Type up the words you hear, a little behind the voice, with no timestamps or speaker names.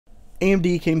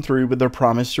AMD came through with their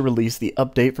promise to release the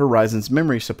update for Ryzen's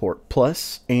memory support.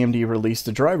 Plus, AMD released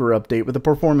a driver update with a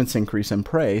performance increase in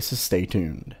Prey, so stay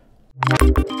tuned.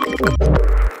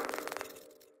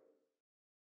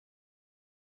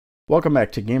 Welcome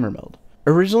back to GamerMeld.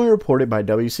 Originally reported by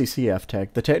WCCF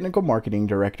Tech, the technical marketing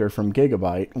director from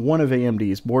Gigabyte, one of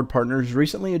AMD's board partners,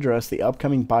 recently addressed the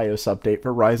upcoming BIOS update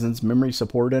for Ryzen's memory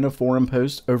support in a forum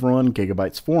post over on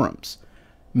Gigabyte's forums.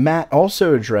 Matt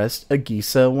also addressed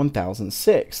AGESA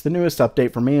 1006, the newest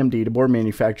update from AMD to board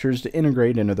manufacturers to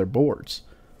integrate into their boards.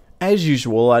 As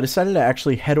usual, I decided to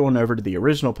actually head on over to the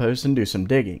original post and do some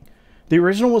digging. The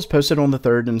original was posted on the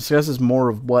 3rd and discusses more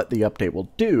of what the update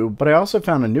will do, but I also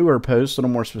found a newer post on a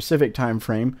more specific time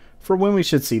frame for when we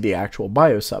should see the actual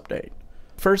BIOS update.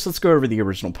 First, let's go over the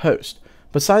original post.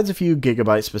 Besides a few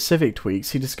Gigabyte specific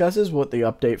tweaks, he discusses what the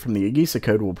update from the AGESA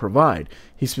code will provide.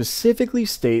 He specifically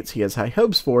states he has high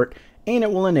hopes for it, and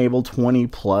it will enable 20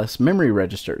 plus memory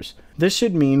registers. This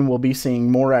should mean we'll be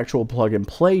seeing more actual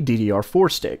plug-and-play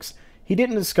DDR4 sticks. He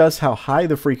didn't discuss how high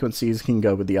the frequencies can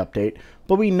go with the update,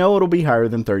 but we know it'll be higher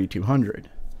than 3200.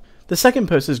 The second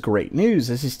post is great news,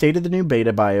 as he stated the new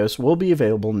beta BIOS will be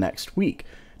available next week.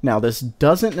 Now, this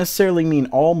doesn't necessarily mean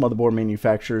all motherboard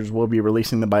manufacturers will be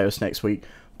releasing the BIOS next week,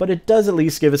 but it does at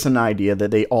least give us an idea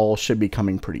that they all should be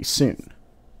coming pretty soon.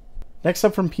 Next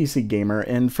up from PC Gamer,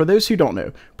 and for those who don't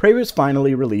know, Prey was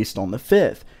finally released on the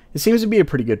 5th. It seems to be a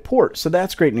pretty good port, so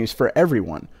that's great news for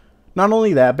everyone. Not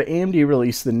only that, but AMD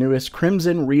released the newest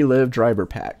Crimson Relive driver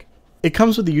pack. It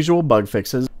comes with the usual bug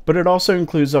fixes, but it also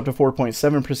includes up to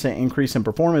 4.7% increase in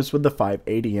performance with the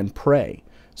 580 in Prey.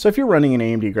 So if you're running an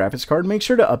AMD graphics card, make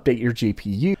sure to update your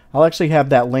GPU. I'll actually have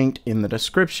that linked in the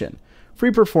description.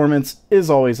 Free performance is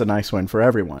always a nice win for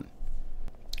everyone.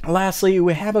 Lastly,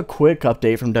 we have a quick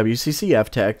update from WCCF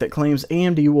Tech that claims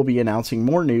AMD will be announcing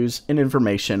more news and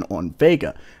information on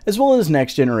Vega, as well as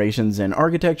next generations in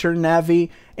architecture, Navi,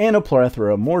 and a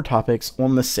plethora of more topics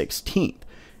on the 16th.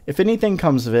 If anything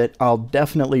comes of it, I'll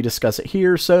definitely discuss it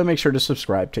here, so make sure to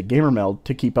subscribe to GamerMeld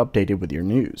to keep updated with your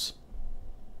news.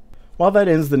 While that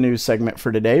ends the news segment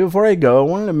for today, before I go, I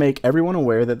wanted to make everyone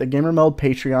aware that the GamerMeld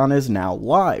Patreon is now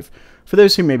live. For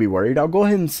those who may be worried, I'll go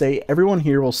ahead and say everyone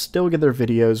here will still get their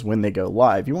videos when they go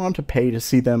live. You won't have to pay to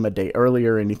see them a day early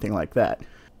or anything like that.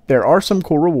 There are some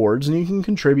cool rewards, and you can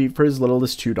contribute for as little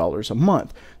as $2 a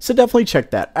month, so definitely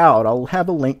check that out. I'll have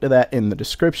a link to that in the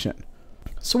description.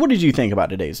 So what did you think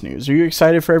about today's news? Are you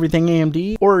excited for everything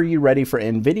AMD, or are you ready for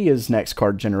Nvidia's next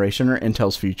card generation or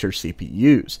Intel's future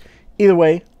CPUs? Either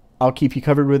way, I'll keep you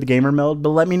covered with GamerMeld, but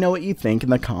let me know what you think in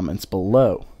the comments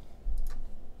below.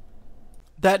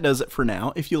 That does it for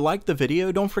now. If you liked the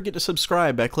video, don't forget to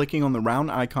subscribe by clicking on the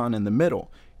round icon in the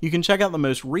middle. You can check out the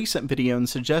most recent video and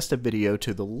suggested video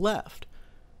to the left.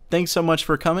 Thanks so much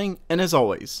for coming, and as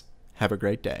always, have a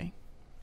great day.